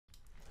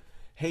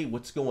Hey,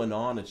 what's going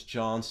on? It's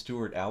John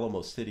Stewart,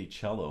 Alamo City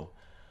Cello.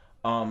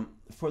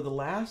 For the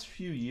last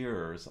few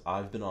years,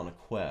 I've been on a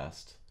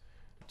quest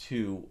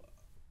to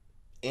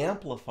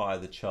amplify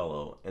the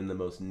cello in the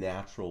most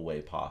natural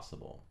way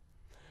possible.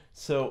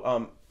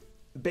 So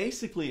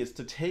basically, it's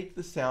to take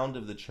the sound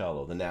of the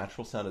cello, the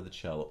natural sound of the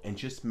cello, and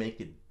just make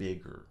it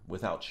bigger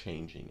without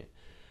changing it.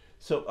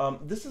 So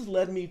this has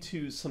led me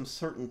to some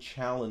certain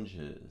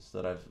challenges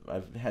that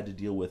I've had to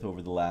deal with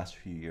over the last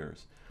few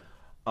years.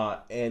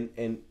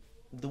 And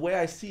the way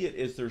I see it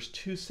is there's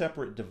two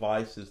separate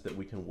devices that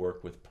we can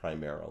work with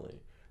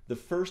primarily. The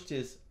first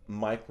is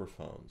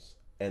microphones,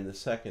 and the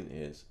second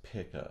is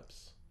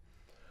pickups.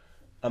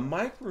 A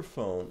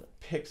microphone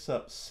picks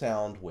up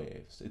sound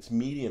waves. Its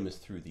medium is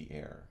through the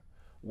air,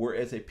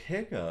 whereas a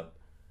pickup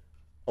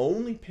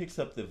only picks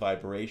up the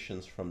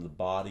vibrations from the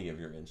body of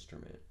your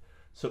instrument.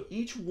 So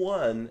each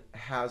one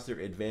has their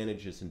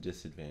advantages and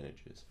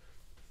disadvantages.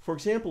 For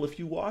example, if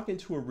you walk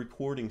into a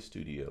recording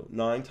studio,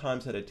 9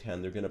 times out of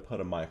 10, they're going to put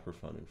a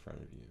microphone in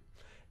front of you.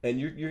 And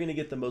you're going to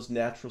get the most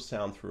natural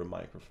sound through a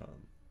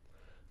microphone.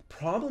 The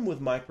problem with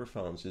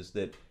microphones is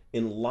that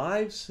in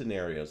live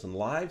scenarios, in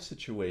live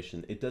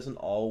situations, it doesn't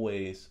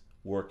always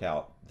work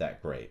out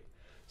that great.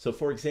 So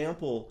for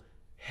example,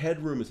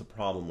 headroom is a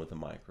problem with a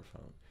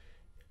microphone.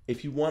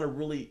 If you want to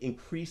really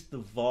increase the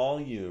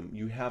volume,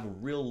 you have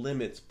real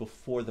limits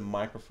before the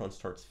microphone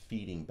starts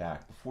feeding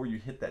back, before you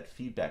hit that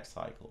feedback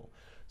cycle.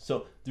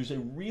 So there's a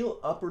real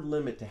upper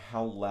limit to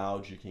how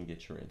loud you can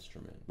get your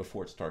instrument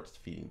before it starts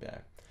feeding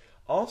back.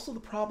 Also, the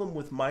problem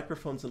with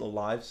microphones in a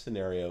live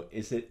scenario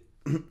is that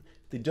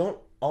they don't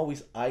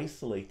always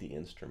isolate the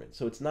instrument.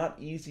 So it's not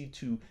easy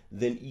to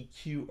then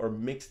EQ or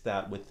mix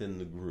that within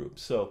the group.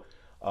 So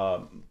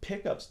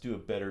pickups do a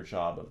better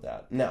job of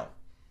that. Now,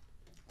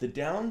 the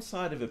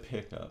downside of a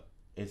pickup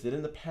is that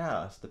in the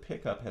past, the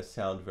pickup has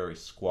sounded very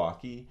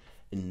squawky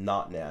and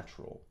not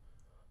natural.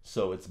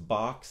 So it's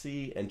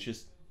boxy and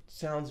just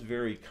sounds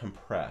very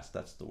compressed.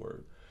 That's the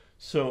word.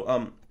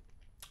 So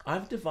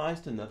I've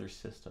devised another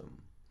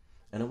system,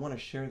 and I want to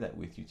share that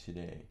with you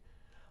today.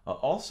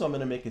 Also, I'm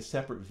going to make a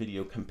separate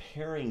video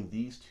comparing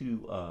these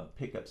two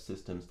pickup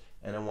systems,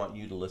 and I want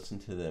you to listen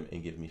to them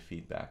and give me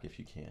feedback if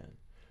you can.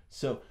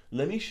 So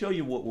let me show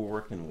you what we're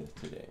working with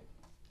today.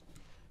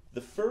 The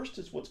first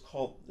is what's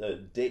called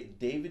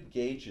David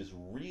Gage's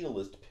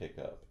Realist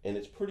pickup, and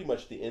it's pretty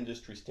much the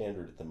industry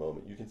standard at the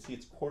moment. You can see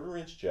it's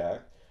 1/4-inch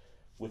jack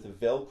with a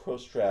Velcro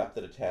strap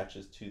that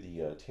attaches to the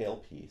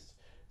tailpiece.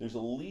 There's a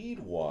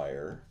lead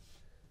wire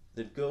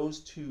that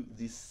goes to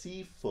the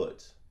C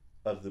foot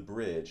of the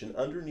bridge, and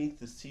underneath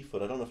the C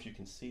foot, I don't know if you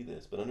can see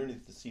this, but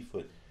underneath the C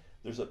foot,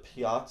 there's a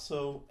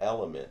piezo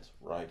element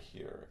right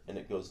here, and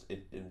it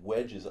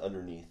wedges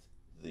underneath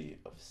the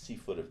C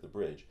foot of the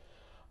bridge.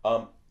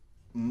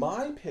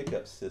 My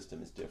pickup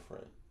system is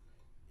different.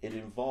 It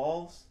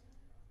involves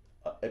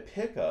a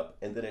pickup,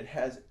 and then it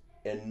has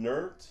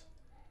inert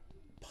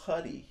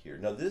putty here.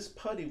 Now this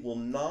putty will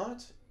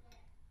not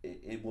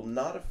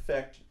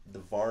affect the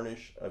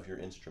varnish of your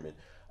instrument.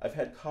 I've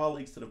had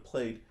colleagues that have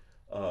played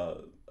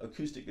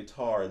acoustic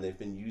guitar, and they've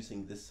been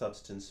using this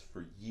substance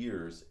for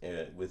years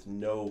with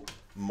no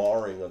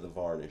marring of the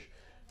varnish.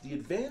 The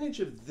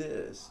advantage of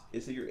this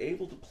is that you're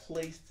able to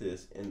place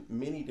this in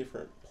many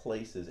different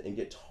places and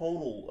get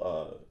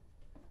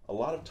a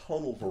lot of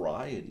tonal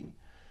variety.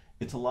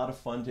 It's a lot of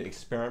fun to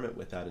experiment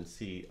with that and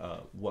see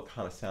what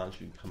kind of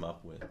sounds you can come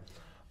up with.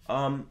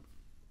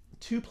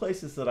 Two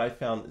places that I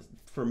found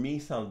for me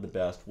sounded the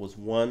best was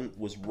one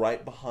was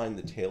right behind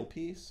the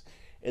tailpiece,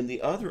 and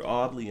the other,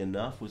 oddly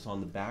enough, was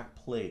on the back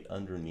plate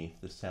underneath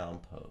the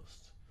sound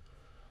post.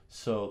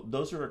 So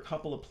those are a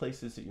couple of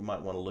places that you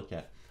might want to look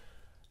at.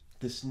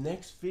 This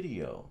next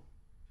video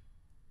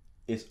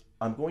is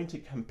I'm going to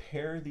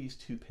compare these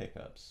two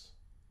pickups,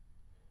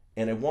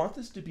 and I want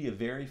this to be a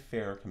very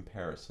fair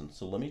comparison.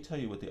 So let me tell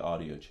you what the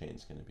audio chain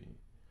is going to be.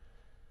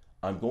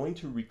 I'm going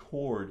to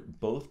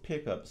record both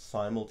pickups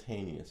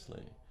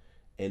simultaneously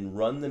and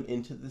run them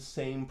into the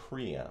same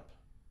preamp,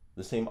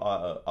 the same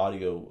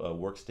audio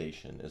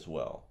workstation as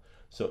well.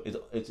 So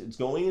it's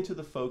going into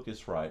the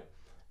Focusrite,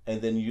 and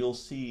then you'll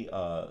see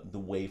the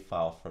WAV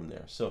file from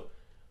there. So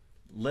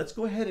let's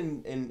go ahead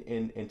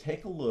and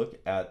take a look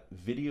at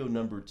video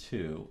number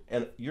 2.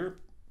 And your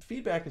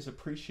feedback is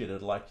appreciated.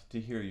 I'd like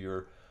to hear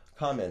your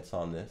comments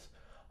on this.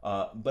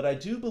 But I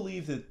do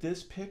believe that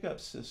this pickup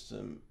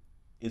system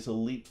is a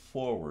leap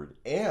forward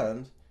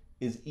and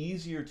is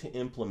easier to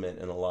implement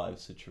in a live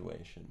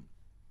situation.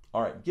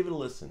 All right, give it a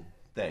listen.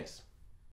 Thanks.